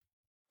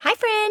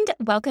friend.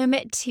 Welcome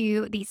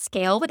to the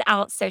Scale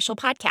Without Social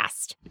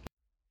podcast.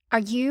 Are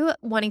you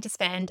wanting to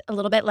spend a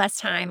little bit less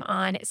time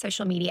on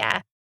social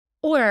media,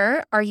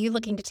 or are you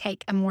looking to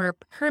take a more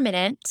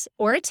permanent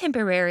or a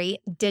temporary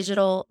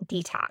digital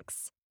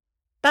detox?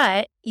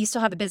 But you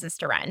still have a business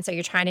to run, so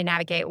you're trying to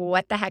navigate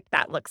what the heck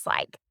that looks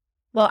like.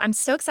 Well, I'm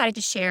so excited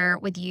to share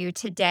with you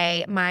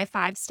today my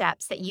 5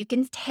 steps that you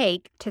can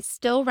take to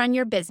still run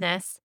your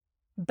business,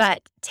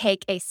 but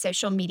take a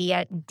social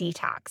media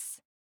detox.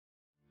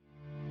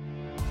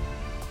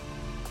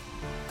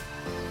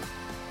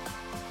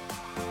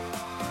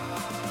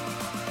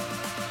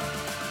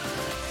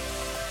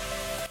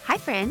 Hi,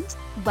 friend.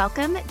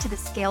 Welcome to the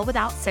Scale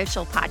Without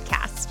Social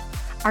podcast.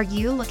 Are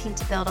you looking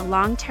to build a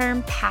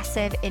long-term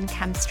passive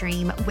income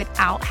stream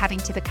without having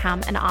to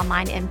become an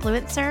online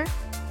influencer?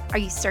 Are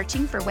you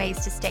searching for ways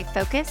to stay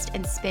focused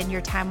and spend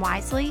your time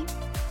wisely?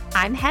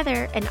 I'm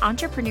Heather, an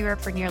entrepreneur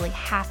for nearly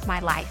half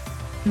my life.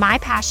 My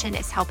passion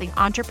is helping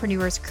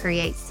entrepreneurs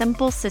create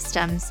simple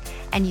systems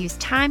and use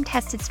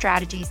time-tested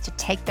strategies to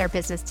take their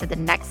business to the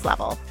next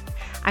level.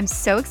 I'm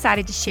so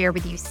excited to share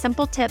with you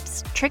simple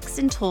tips, tricks,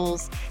 and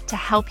tools to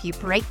help you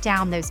break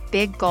down those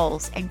big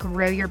goals and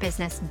grow your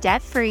business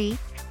debt-free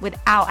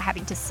without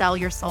having to sell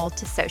your soul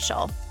to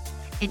social.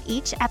 In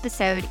each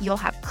episode, you'll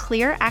have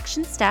clear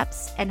action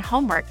steps and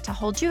homework to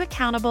hold you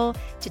accountable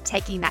to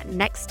taking that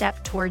next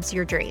step towards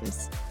your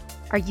dreams.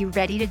 Are you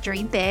ready to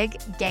dream big,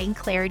 gain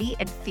clarity,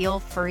 and feel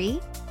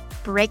free?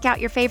 Break out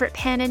your favorite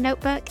pen and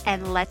notebook,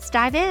 and let's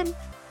dive in.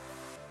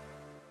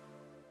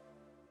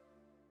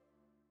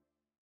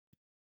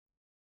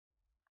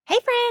 Hey,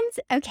 friends.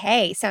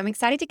 Okay, so I'm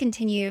excited to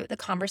continue the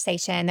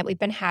conversation that we've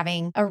been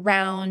having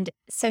around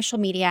social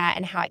media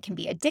and how it can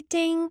be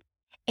addicting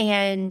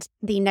and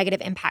the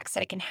negative impacts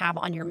that it can have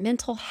on your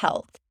mental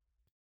health.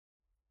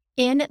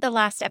 In the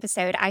last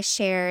episode, I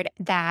shared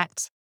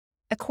that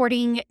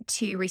according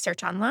to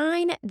research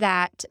online,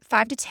 that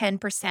 5 to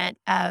 10%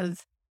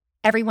 of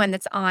everyone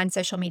that's on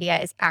social media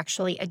is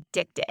actually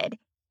addicted.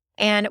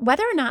 And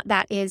whether or not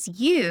that is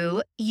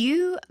you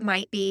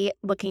might be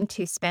looking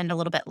to spend a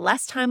little bit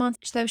less time on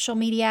social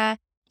media.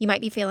 You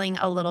might be feeling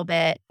a little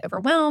bit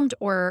overwhelmed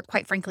or,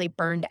 quite frankly,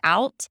 burned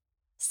out.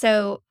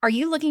 So are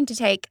you looking to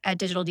take a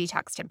digital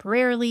detox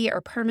temporarily or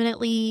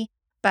permanently,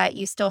 but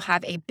you still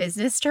have a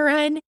business to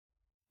run?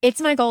 It's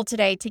my goal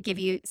today to give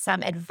you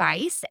some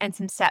advice and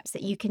some steps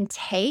that you can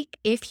take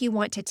if you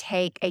want to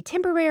take a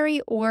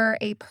temporary or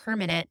a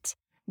permanent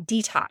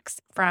detox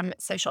from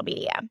social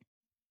media.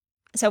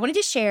 So I wanted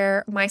to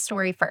share my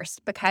story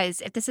first,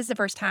 because if this is the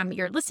first time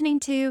you're listening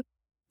to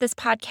this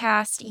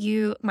podcast,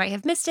 you might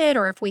have missed it,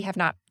 or if we have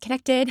not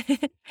connected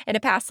in a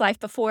past life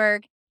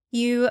before,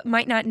 you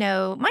might not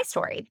know my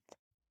story.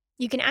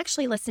 You can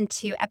actually listen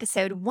to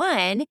episode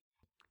 1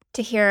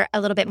 to hear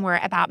a little bit more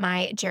about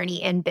my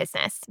journey in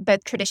business,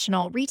 both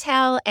traditional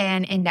retail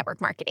and in network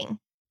marketing.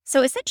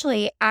 So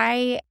essentially,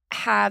 I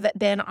have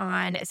been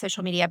on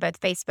social media, both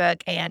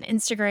Facebook and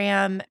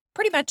Instagram,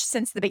 pretty much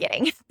since the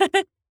beginning.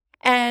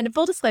 And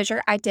full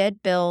disclosure, I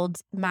did build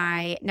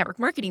my network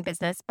marketing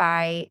business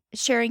by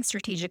sharing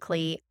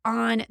strategically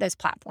on those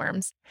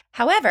platforms.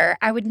 However,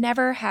 I would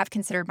never have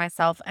considered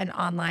myself an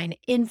online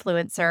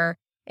influencer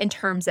in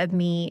terms of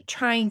me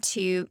trying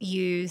to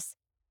use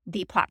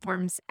the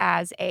platforms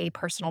as a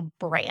personal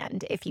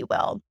brand, if you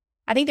will.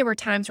 I think there were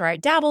times where I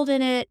dabbled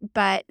in it,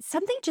 but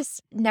something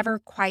just never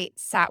quite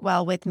sat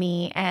well with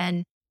me.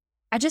 And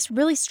I just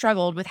really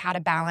struggled with how to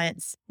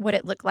balance what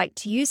it looked like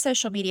to use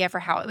social media for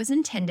how it was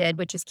intended,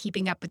 which is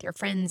keeping up with your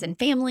friends and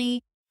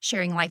family,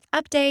 sharing life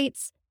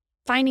updates,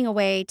 finding a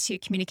way to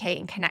communicate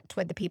and connect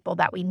with the people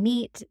that we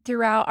meet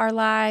throughout our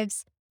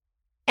lives,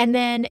 and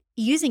then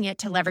using it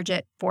to leverage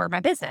it for my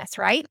business,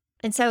 right?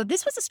 And so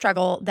this was a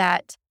struggle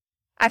that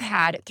I've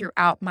had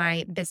throughout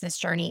my business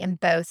journey in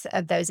both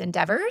of those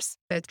endeavors,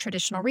 both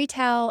traditional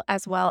retail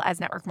as well as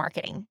network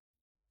marketing.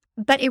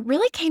 But it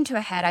really came to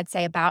a head, I'd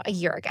say, about a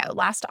year ago.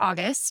 Last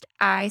August,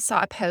 I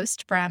saw a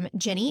post from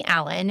Jenny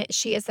Allen.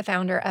 She is the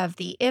founder of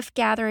the If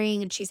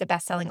Gathering, and she's a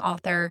best-selling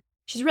author.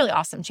 She's really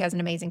awesome. She has an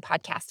amazing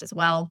podcast as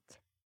well.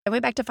 I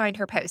went back to find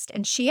her post,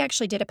 and she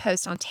actually did a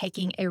post on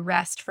taking a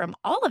rest from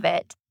all of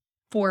it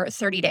for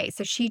 30 days.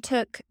 So she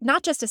took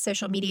not just a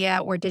social media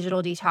or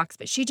digital detox,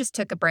 but she just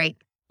took a break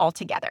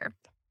altogether.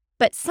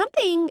 But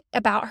something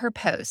about her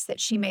post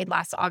that she made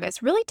last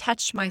August really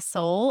touched my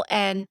soul,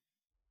 and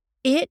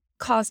it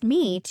caused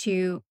me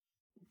to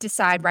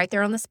decide right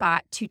there on the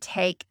spot to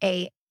take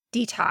a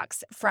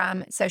detox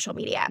from social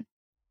media.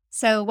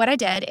 So what I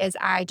did is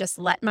I just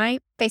let my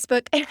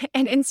Facebook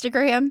and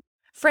Instagram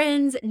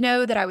friends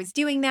know that I was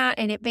doing that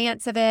in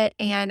advance of it.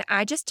 And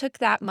I just took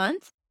that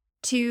month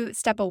to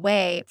step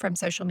away from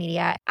social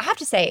media. I have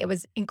to say it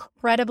was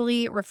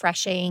incredibly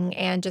refreshing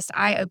and just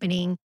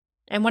eye-opening.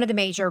 And one of the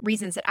major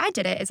reasons that I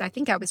did it is I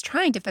think I was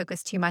trying to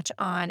focus too much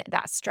on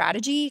that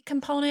strategy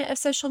component of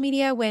social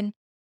media when,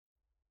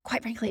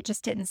 quite frankly, it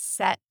just didn't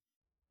set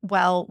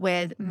well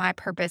with my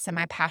purpose and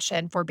my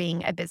passion for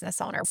being a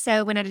business owner.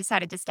 So when I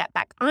decided to step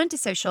back onto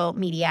social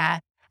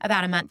media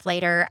about a month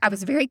later, I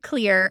was very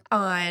clear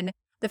on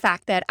the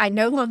fact that I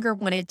no longer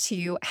wanted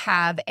to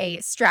have a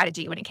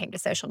strategy when it came to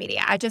social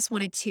media. I just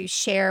wanted to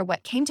share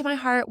what came to my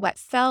heart, what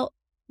felt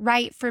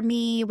right for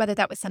me, whether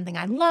that was something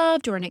I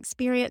loved or an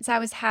experience I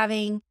was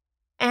having.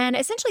 And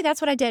essentially,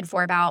 that's what I did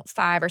for about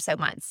 5 or so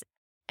months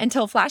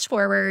until flash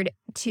forward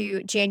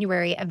to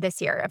January of this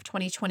year, of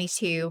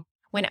 2022,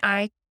 when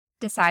I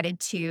decided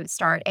to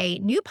start a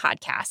new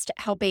podcast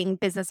helping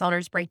business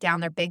owners break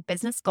down their big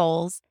business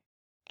goals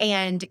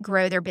and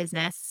grow their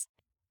business.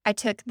 I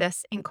took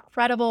this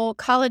incredible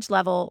college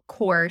level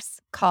course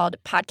called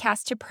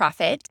Podcast to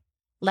Profit,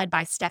 led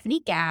by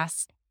Stephanie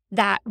Gass,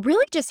 that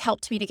really just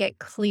helped me to get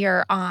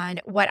clear on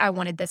what I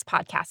wanted this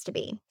podcast to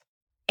be.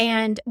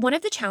 And one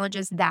of the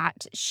challenges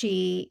that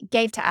she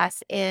gave to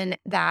us in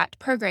that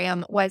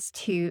program was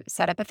to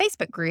set up a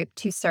Facebook group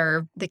to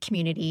serve the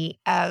community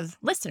of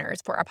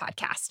listeners for our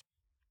podcast.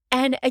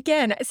 And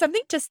again,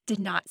 something just did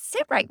not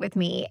sit right with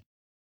me.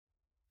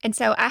 And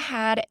so I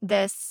had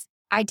this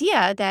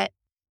idea that,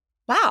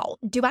 wow,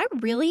 do I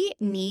really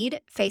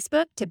need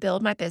Facebook to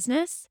build my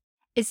business?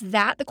 Is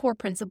that the core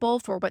principle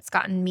for what's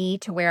gotten me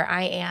to where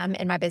I am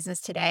in my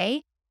business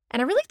today?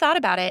 And I really thought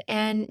about it,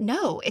 and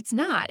no, it's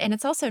not. And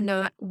it's also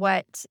not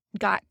what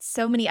got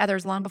so many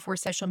others long before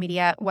social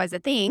media was a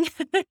thing,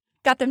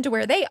 got them to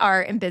where they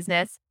are in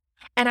business.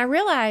 And I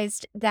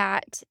realized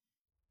that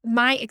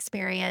my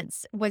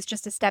experience was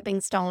just a stepping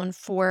stone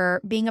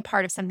for being a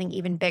part of something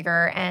even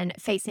bigger and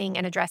facing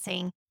and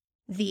addressing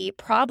the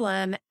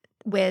problem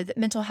with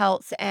mental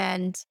health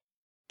and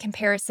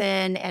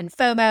comparison and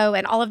FOMO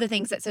and all of the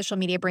things that social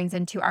media brings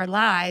into our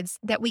lives,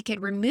 that we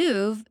could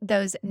remove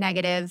those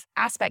negative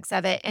aspects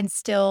of it and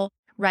still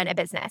run a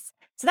business.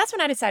 So that's when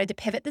I decided to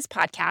pivot this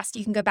podcast.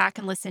 You can go back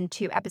and listen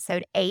to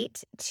episode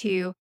 8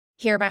 to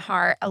hear my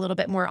heart a little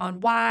bit more on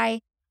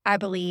why I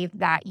believe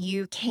that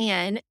you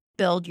can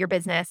build your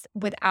business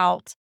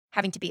without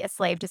having to be a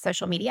slave to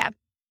social media.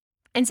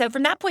 And so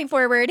from that point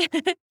forward,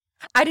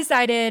 I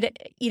decided,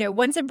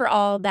 once and for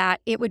all, that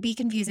it would be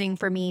confusing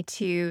for me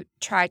to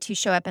try to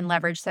show up and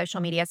leverage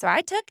social media. So I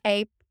took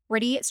a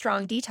pretty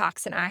strong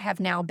detox, and I have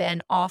now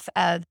been off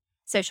of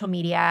social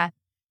media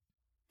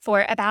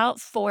for about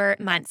 4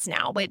 months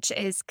now, which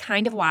is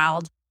kind of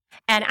wild.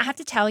 And I have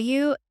to tell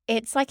you,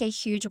 it's like a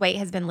huge weight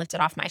has been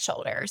lifted off my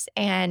shoulders.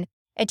 And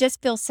it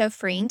just feels so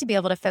freeing to be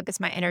able to focus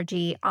my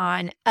energy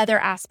on other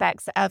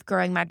aspects of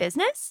growing my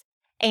business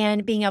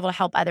and being able to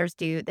help others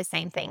do the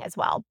same thing as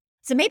well.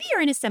 So maybe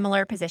you're in a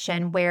similar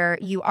position where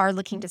you are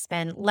looking to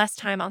spend less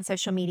time on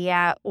social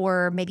media,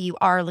 or maybe you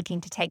are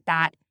looking to take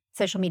that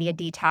social media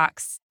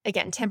detox,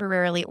 again,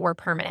 temporarily or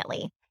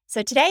permanently.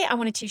 So today I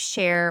wanted to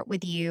share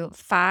with you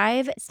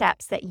 5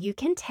 steps that you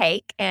can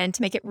take. And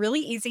to make it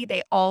really easy,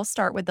 they all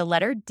start with the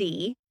letter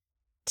D,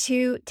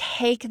 to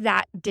take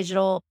that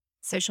digital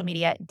social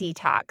media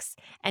detox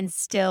and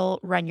still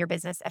run your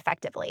business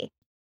effectively.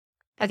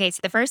 Okay,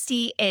 so the first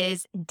D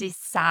is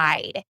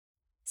decide.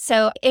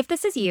 So if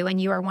this is you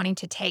and you are wanting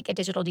to take a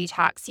digital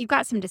detox, you've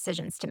got some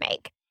decisions to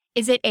make.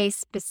 Is it a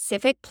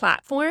specific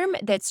platform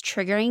that's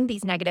triggering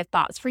these negative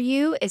thoughts for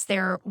you? Is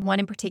there one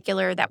in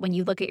particular that when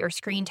you look at your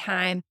screen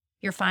time,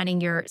 you're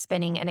finding you're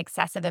spending an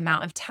excessive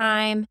amount of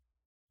time?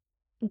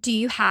 Do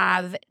you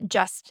have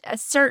just a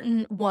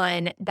certain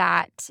one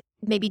that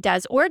maybe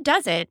does or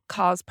doesn't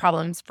cause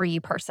problems for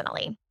you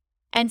personally?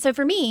 And so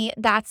for me,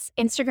 that's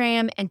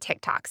Instagram and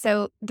TikTok.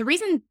 So the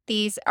reason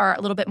these are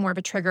a little bit more of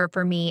a trigger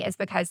for me is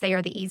because they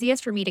are the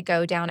easiest for me to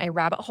go down a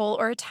rabbit hole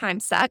or a time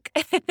suck.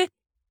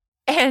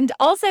 And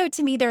also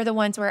to me, they're the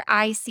ones where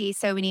I see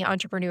so many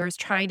entrepreneurs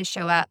trying to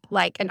show up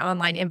like an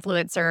online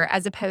influencer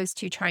as opposed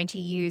to trying to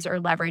use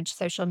or leverage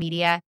social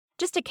media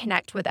just to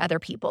connect with other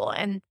people.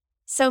 And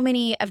so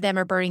many of them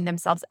are burning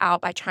themselves out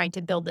by trying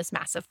to build this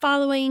massive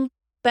following.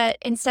 But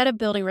instead of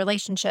building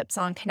relationships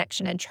on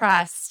connection and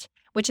trust,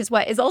 which is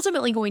what is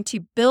ultimately going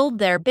to build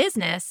their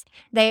business,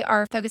 they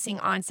are focusing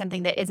on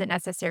something that isn't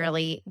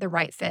necessarily the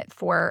right fit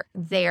for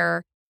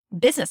their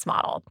business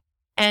model.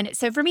 And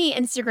so for me,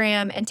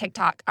 Instagram and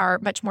TikTok are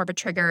much more of a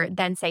trigger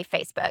than, say,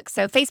 Facebook.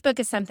 So Facebook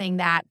is something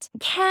that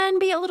can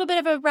be a little bit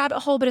of a rabbit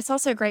hole, but it's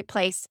also a great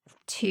place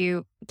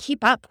to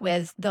keep up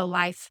with the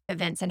life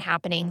events and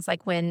happenings.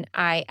 Like when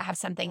I have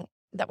something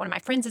that one of my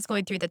friends is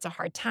going through that's a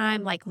hard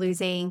time, like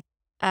losing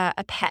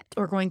a pet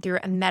or going through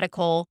a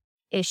medical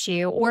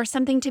issue, or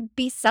something to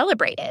be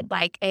celebrated,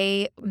 like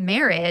a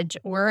marriage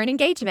or an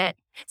engagement.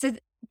 So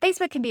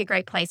Facebook can be a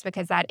great place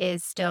because that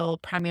is still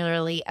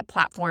primarily a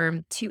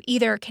platform to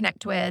either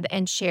connect with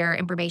and share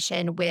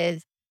information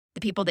with the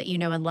people that you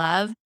know and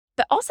love.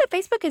 But also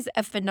Facebook is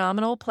a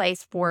phenomenal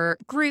place for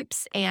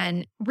groups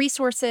and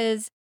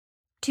resources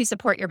to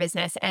support your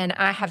business. And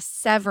I have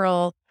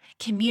several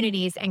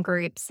communities and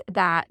groups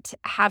that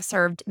have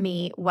served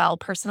me well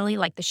personally,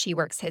 like the She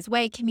Works His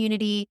Way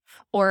community,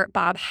 or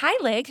Bob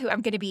Heilig, who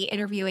I'm going to be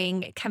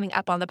interviewing coming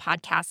up on the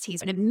podcast.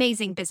 He's an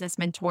amazing business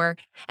mentor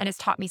and has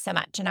taught me so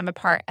much. And I'm a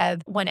part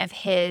of one of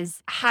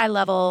his high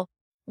level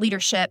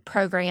leadership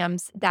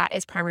programs that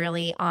is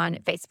primarily on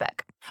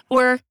Facebook.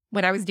 Or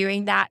when I was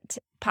doing that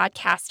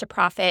podcast to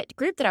profit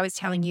group that I was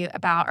telling you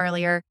about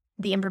earlier,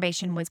 the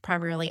information was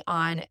primarily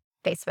on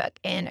Facebook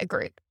in a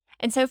group.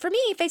 And so for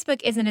me,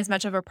 Facebook isn't as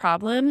much of a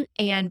problem.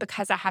 And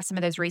because I have some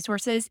of those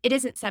resources, it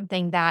isn't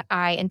something that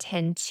I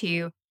intend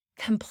to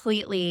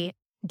completely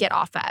get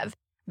off of.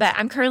 But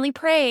I'm currently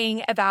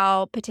praying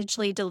about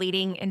potentially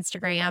deleting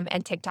Instagram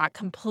and TikTok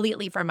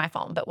completely from my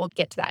phone, but we'll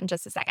get to that in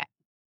just a second.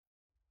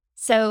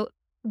 So,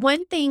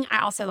 one thing I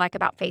also like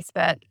about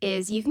Facebook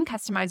is you can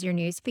customize your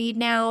news feed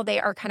now.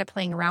 They are kind of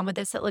playing around with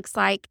this, it looks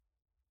like.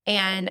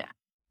 And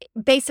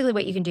basically,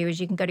 what you can do is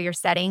you can go to your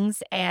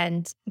settings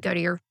and go to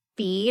your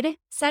feed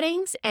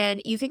settings,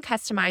 and you can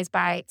customize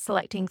by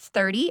selecting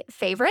 30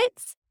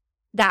 favorites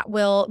that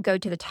will go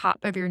to the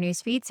top of your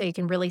news feed. So you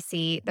can really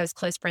see those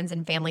close friends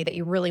and family that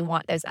you really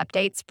want those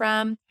updates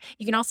from.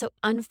 You can also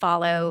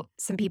unfollow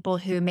some people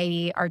who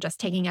maybe are just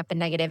taking up a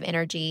negative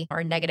energy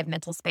or negative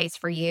mental space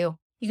for you.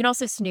 You can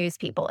also snooze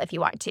people if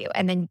you want to.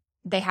 And then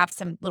they have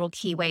some little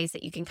key ways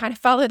that you can kind of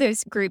follow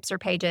those groups or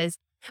pages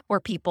or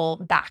people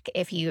back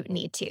if you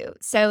need to.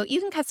 So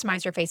you can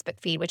customize your Facebook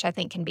feed, which I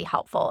think can be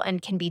helpful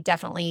and can be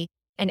definitely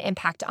an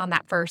impact on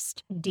that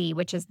first D,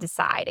 which is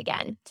decide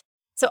again.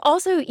 So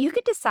also you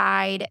could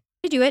decide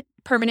to do it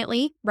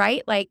permanently,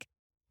 right? Like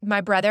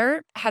my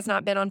brother has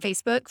not been on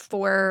Facebook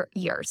for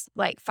years,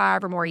 like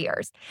 5 or more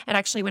years. And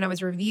actually when I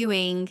was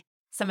reviewing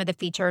some of the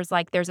features,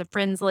 like there's a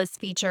friends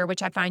list feature,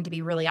 which I find to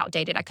be really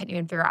outdated. I couldn't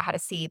even figure out how to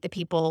see the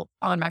people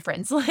on my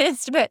friends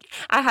list, but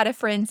I had a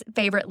friends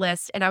favorite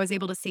list and I was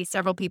able to see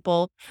several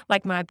people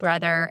like my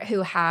brother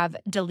who have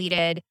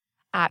deleted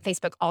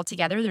Facebook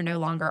altogether. They're no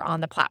longer on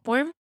the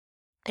platform.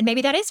 And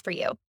maybe that is for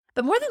you.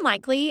 But more than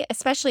likely,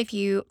 especially if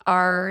you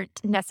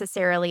aren't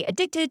necessarily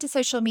addicted to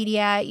social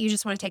media, you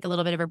just want to take a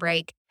little bit of a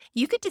break,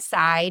 you could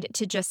decide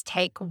to just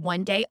take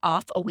one day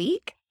off a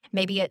week.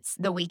 Maybe it's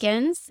the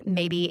weekends.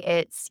 Maybe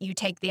it's you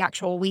take the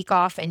actual week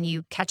off and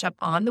you catch up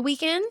on the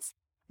weekends.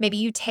 Maybe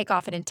you take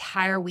off an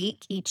entire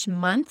week each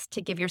month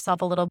to give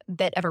yourself a little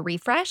bit of a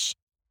refresh.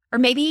 Or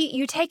maybe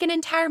you take an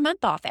entire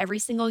month off every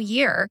single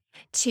year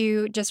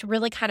to just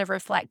really kind of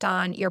reflect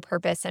on your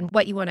purpose and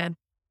what you want to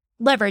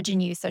leverage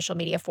and use social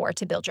media for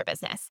to build your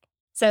business.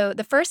 So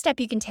the first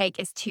step you can take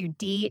is to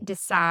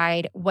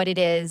decide what it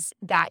is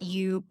that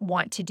you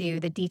want to do,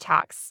 the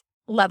detox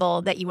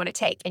level that you want to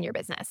take in your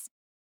business.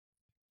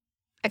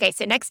 Okay,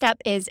 so next up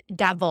is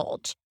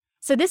divulge.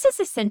 So this is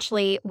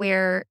essentially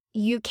where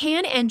you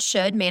can and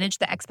should manage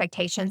the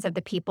expectations of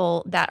the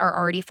people that are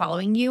already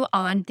following you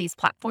on these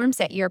platforms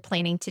that you're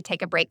planning to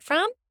take a break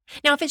from.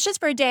 Now, if it's just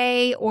for a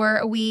day or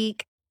a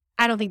week,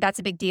 I don't think that's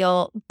a big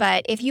deal.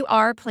 But if you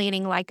are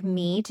planning like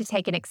me to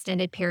take an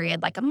extended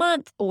period, like a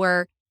month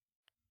or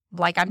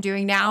like I'm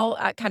doing now,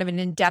 kind of an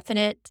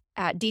indefinite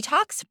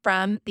detox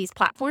from these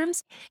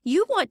platforms,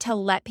 you want to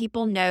let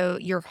people know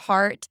your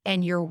heart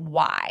and your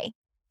why.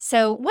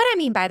 So what I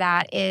mean by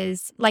that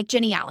is like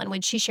Jenny Allen,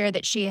 when she shared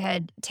that she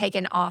had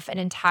taken off an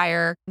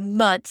entire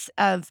month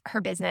of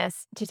her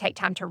business to take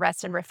time to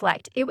rest and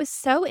reflect. It was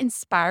so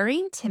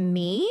inspiring to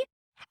me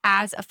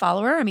as a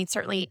follower. I mean,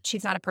 certainly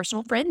she's not a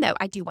personal friend, though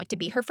I do want to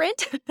be her friend.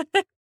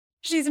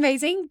 She's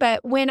amazing.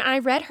 But when I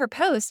read her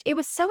post, it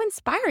was so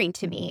inspiring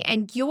to me.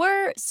 And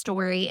your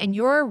story and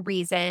your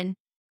reason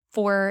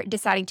for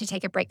deciding to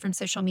take a break from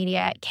social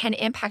media can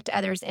impact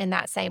others in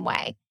that same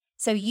way.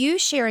 So you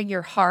sharing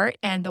your heart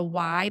and the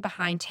why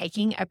behind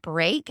taking a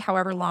break,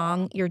 however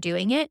long you're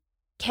doing it,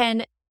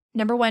 can,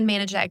 number one,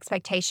 manage the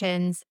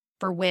expectations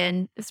for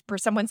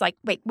someone's like,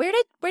 wait, where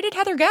did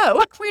Heather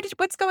go?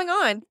 What's going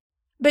on?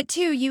 But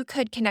two, you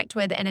could connect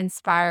with and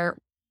inspire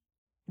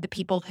the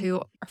people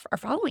who are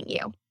following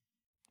you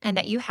and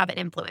that you have an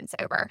influence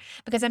over.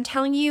 Because I'm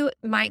telling you,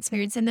 my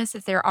experience in this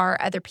is there are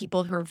other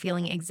people who are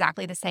feeling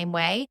exactly the same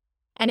way.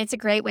 And it's a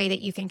great way that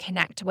you can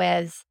connect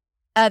with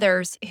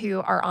others who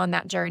are on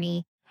that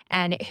journey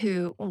and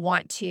who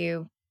want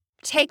to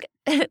take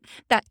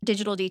that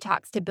digital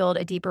detox to build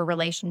a deeper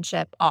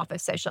relationship off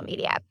of social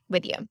media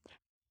with you.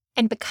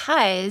 And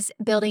because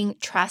building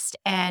trust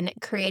and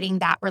creating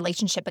that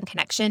relationship and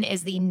connection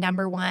is the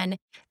number one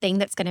thing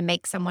that's going to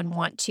make someone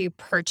want to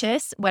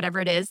purchase whatever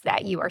it is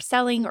that you are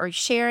selling or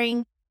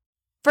sharing.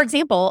 For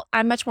example,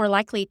 I'm much more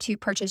likely to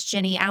purchase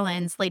Jenny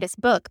Allen's latest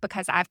book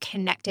because I've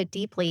connected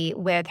deeply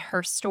with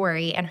her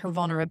story and her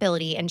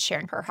vulnerability and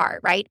sharing her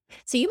heart, right?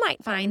 So you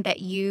might find that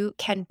you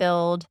can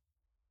build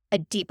a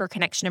deeper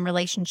connection and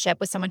relationship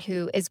with someone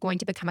who is going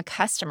to become a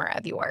customer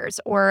of yours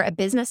or a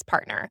business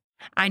partner.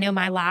 I know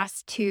my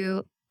last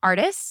 2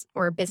 artists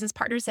or business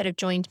partners that have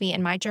joined me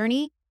in my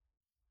journey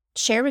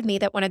shared with me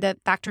that one of the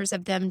factors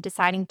of them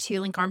deciding to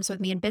link arms with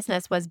me in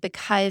business was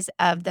because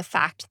of the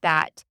fact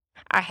that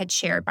I had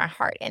shared my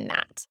heart in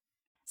that.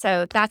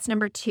 So that's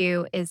number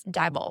 2 is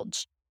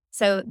divulge.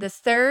 So the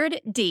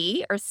third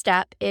D or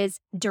step is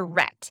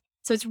direct.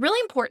 So it's really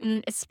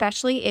important,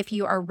 especially if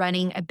you are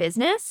running a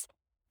business,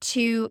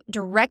 to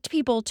direct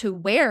people to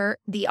where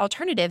the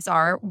alternatives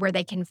are, where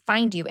they can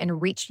find you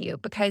and reach you,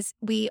 because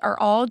we are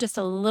all just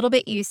a little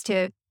bit used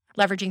to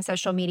leveraging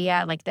social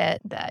media, like the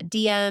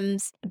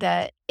DMs,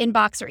 the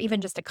inbox, or even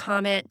just a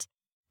comment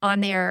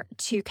on there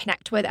to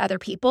connect with other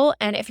people.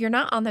 And if you're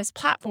not on those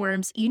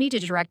platforms, you need to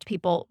direct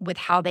people with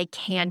how they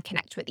can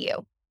connect with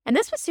you. And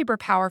this was super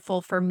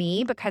powerful for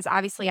me because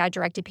obviously I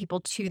directed people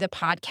to the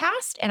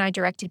podcast and I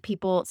directed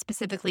people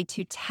specifically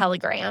to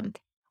Telegram,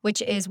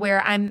 which is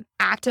where I'm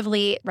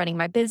actively running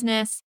my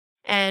business.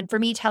 And for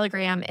me,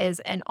 Telegram is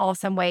an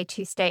awesome way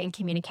to stay in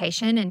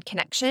communication and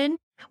connection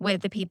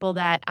with the people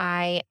that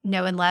I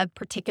know and love,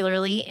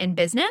 particularly in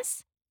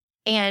business.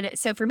 And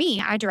so for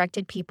me, I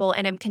directed people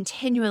and I'm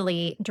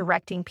continually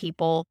directing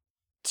people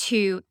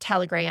to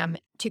Telegram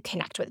to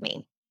connect with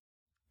me.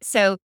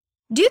 So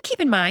do keep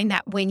in mind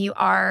that when you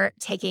are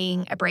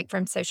taking a break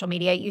from social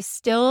media, you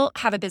still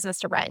have a business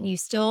to run. You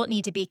still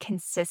need to be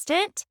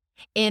consistent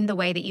in the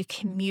way that you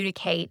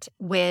communicate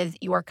with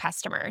your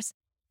customers.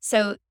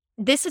 So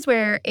this is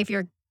where if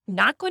you're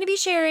not going to be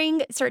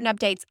sharing certain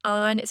updates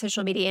on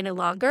social media any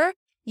longer,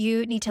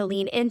 you need to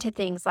lean into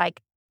things like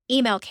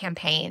email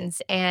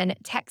campaigns and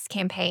text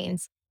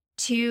campaigns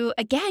to,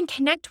 again,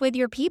 connect with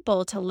your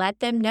people, to let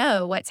them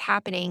know what's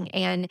happening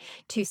and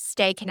to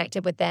stay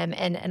connected with them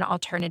in an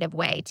alternative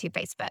way to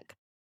Facebook.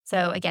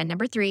 So again,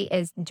 number 3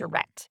 is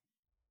direct.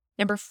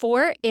 Number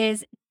 4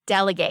 is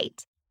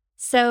delegate.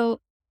 So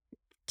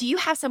do you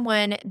have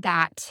someone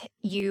that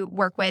you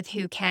work with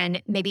who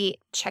can maybe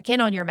check in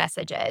on your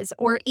messages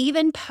or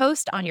even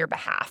post on your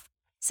behalf?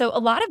 So a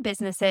lot of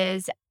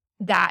businesses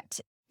that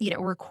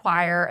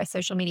require a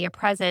social media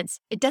presence,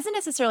 it doesn't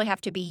necessarily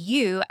have to be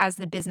you as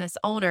the business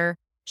owner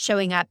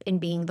showing up and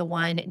being the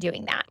one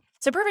doing that.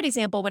 So perfect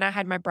example, when I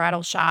had my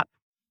bridal shop,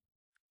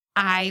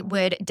 I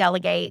would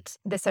delegate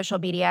the social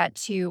media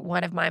to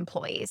one of my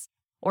employees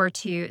or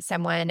to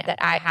someone that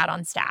I had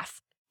on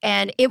staff.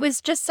 And it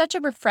was just such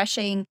a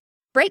refreshing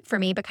break for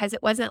me because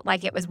it wasn't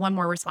like it was one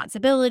more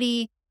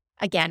responsibility.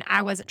 Again,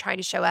 I wasn't trying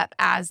to show up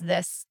as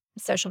this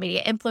social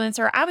media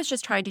influencer. I was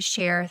just trying to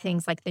share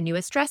things like the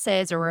newest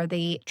dresses or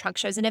the trunk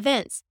shows and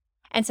events.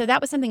 And so that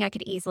was something I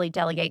could easily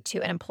delegate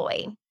to an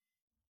employee.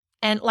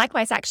 And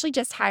likewise, I actually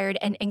just hired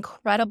an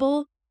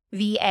incredible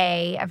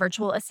VA, a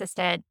virtual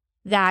assistant,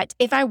 that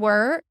if I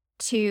were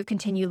to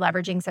continue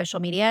leveraging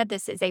social media,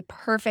 this is a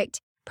perfect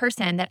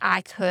person that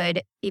I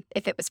could, if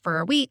it was for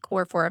a week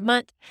or for a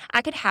month,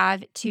 I could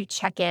have to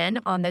check in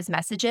on those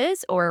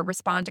messages or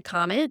respond to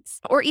comments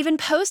or even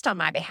post on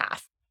my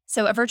behalf.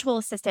 So a virtual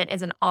assistant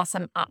is an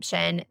awesome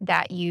option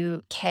that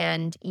you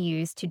can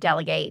use to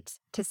delegate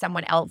to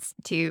someone else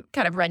to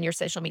kind of run your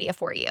social media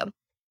for you.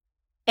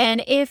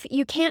 And if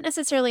you can't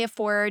necessarily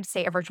afford,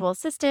 say, a virtual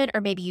assistant, or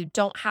maybe you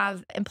don't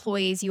have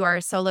employees, you are a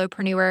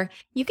solopreneur,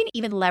 you can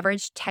even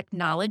leverage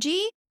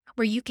technology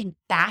where you can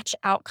batch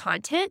out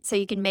content. So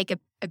you can make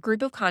a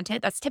group of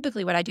content. That's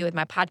typically what I do with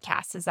my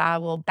podcasts is I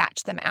will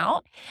batch them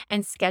out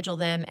and schedule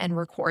them and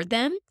record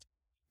them.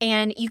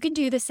 And you can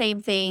do the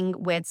same thing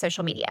with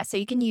social media. So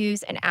you can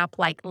use an app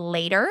like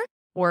Later,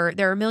 or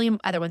there are a million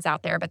other ones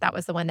out there, but that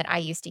was the one that I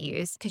used to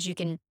use because you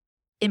can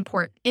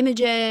import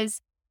images.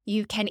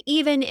 You can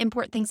even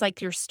import things like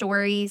your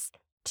stories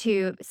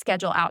to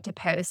schedule out to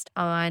post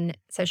on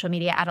social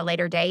media at a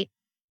later date.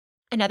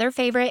 Another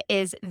favorite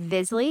is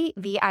Vizly,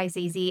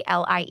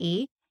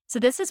 Vizzlie. So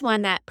this is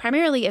one that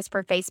primarily is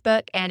for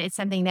Facebook, and it's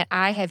something that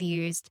I have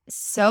used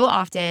so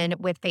often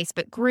with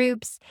Facebook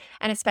groups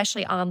and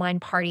especially online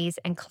parties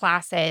and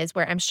classes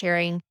where I'm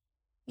sharing,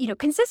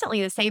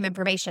 consistently the same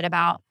information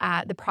about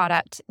the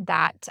product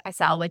that I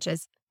sell, which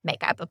is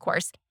makeup, of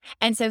course.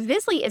 And so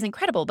Vizly is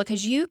incredible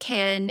because you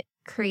can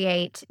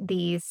create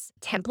these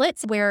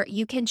templates where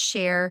you can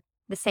share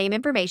the same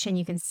information.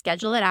 You can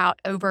schedule it out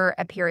over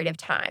a period of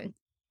time.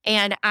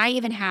 And I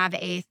even have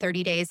a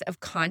 30 days of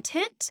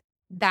content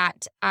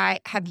that I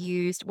have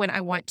used when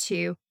I want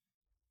to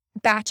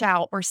batch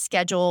out or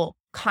schedule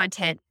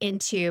content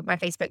into my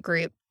Facebook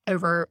group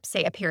over,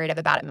 say, a period of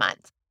about a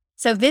month.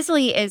 So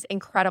Vizly is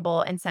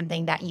incredible and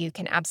something that you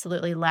can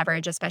absolutely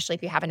leverage, especially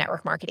if you have a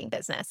network marketing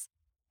business.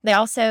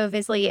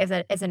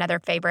 Vizly is another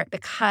favorite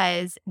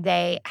because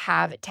they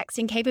have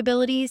texting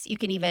capabilities. You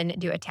can even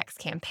do a text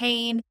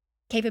campaign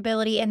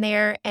capability in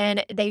there.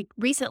 And they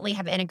recently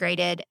have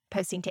integrated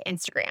posting to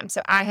Instagram.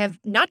 So I have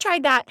not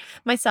tried that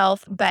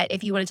myself, but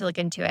if you wanted to look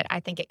into it,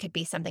 I think it could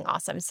be something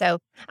awesome. So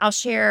I'll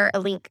share a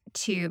link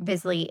to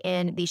Vizly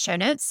in the show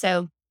notes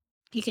so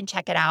you can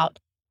check it out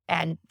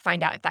and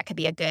find out if that could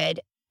be a good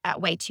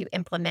way to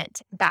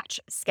implement batch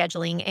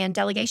scheduling and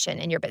delegation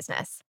in your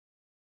business.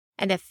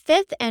 And the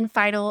fifth and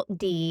final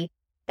D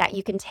that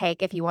you can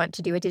take if you want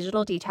to do a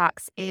digital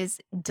detox is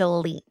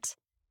delete.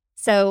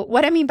 So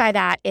what I mean by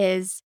that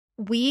is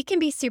we can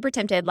be super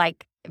tempted.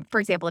 Like, for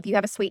example, if you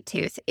have a sweet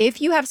tooth,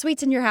 if you have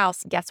sweets in your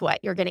house, guess what?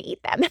 You're going to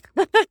eat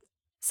them.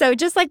 So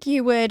just like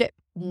you would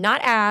not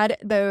add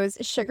those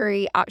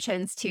sugary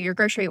options to your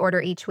grocery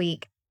order each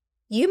week,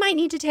 you might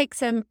need to take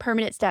some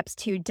permanent steps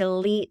to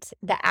delete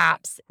the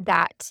apps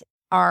that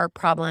are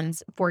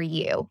problems for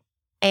you.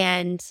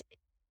 And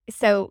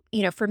so,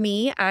 for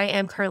me, I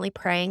am currently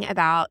praying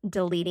about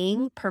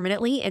deleting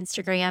permanently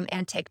Instagram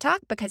and TikTok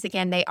because,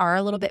 again, they are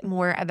a little bit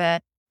more of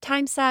a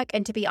time suck.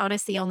 And to be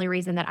honest, the only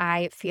reason that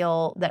I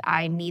feel that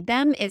I need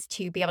them is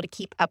to be able to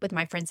keep up with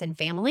my friends and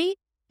family.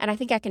 And I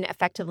think I can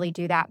effectively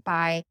do that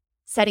by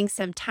setting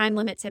some time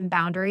limits and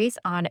boundaries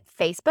on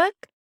Facebook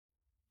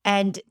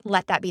and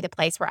let that be the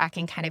place where I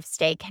can kind of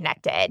stay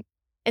connected.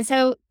 And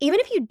so, even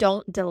if you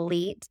don't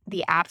delete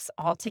the apps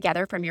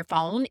altogether from your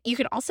phone, you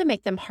can also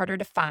make them harder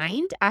to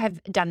find. I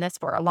have done this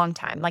for a long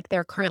time. Like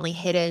they're currently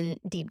hidden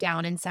deep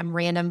down in some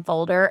random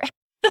folder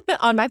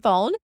on my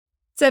phone.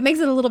 So it makes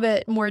it a little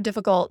bit more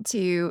difficult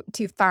to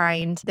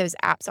find those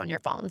apps on your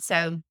phone.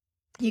 So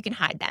you can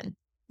hide them.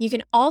 You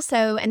can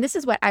also, and this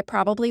is what I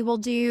probably will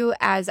do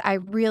as I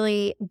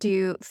really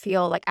do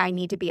feel like I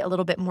need to be a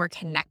little bit more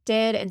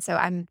connected. And so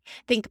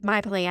think my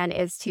plan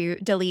is to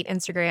delete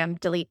Instagram,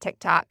 delete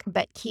TikTok,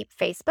 but keep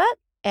Facebook.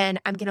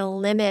 And I'm going to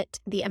limit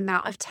the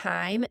amount of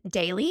time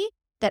daily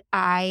that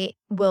I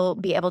will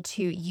be able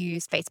to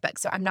use Facebook.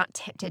 So I'm not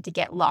tempted to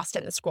get lost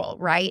in the scroll,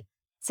 right?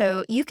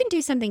 So you can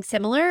do something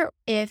similar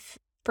if,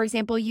 for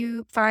example,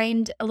 you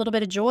find a little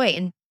bit of joy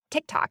in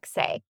TikTok,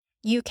 say.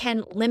 You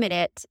can limit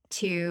it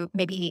to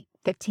maybe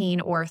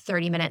 15 or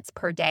 30 minutes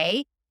per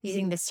day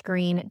using the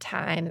screen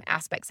time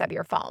aspects of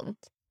your phone.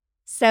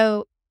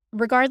 So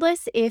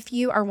regardless, if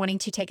you are wanting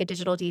to take a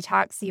digital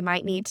detox, you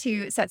might need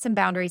to set some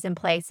boundaries in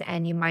place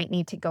and you might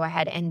need to go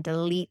ahead and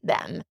delete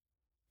them.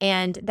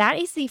 And that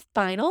is the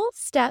final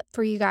step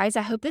for you guys.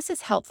 I hope this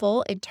is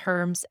helpful in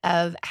terms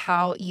of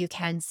how you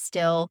can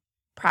still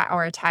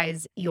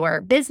prioritize your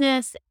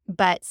business,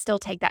 but still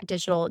take that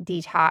digital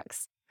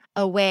detox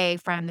away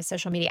from the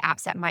social media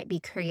apps that might be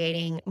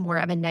creating more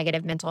of a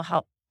negative mental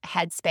health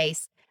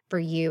headspace for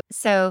you.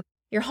 So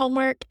your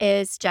homework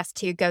is just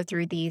to go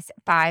through these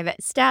 5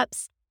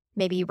 steps,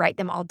 maybe write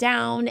them all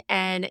down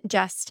and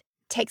just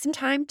take some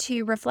time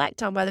to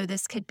reflect on whether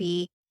this could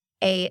be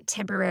a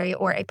temporary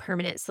or a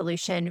permanent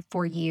solution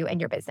for you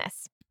and your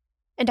business.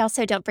 And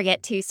also don't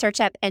forget to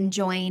search up and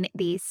join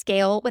the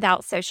Scale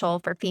Without Social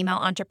for Female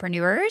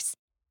Entrepreneurs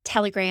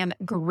Telegram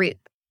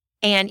group.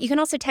 And you can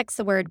also text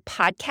the word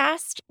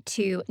podcast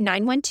to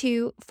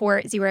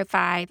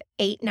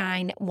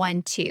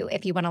 912-405-8912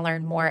 if you want to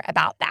learn more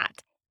about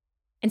that.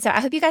 And so I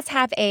hope you guys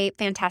have a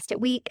fantastic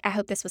week. I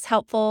hope this was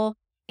helpful.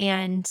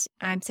 And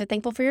I'm so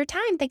thankful for your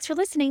time. Thanks for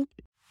listening.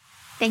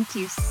 Thank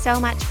you so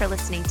much for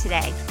listening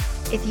today.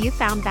 If you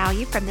found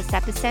value from this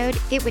episode,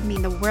 it would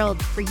mean the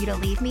world for you to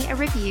leave me a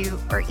review,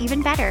 or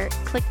even better,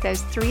 click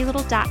those 3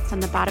 little dots on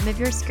the bottom of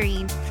your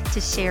screen to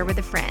share with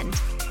a friend.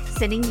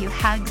 Sending you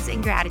hugs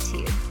and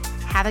gratitude.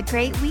 Have a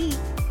great week.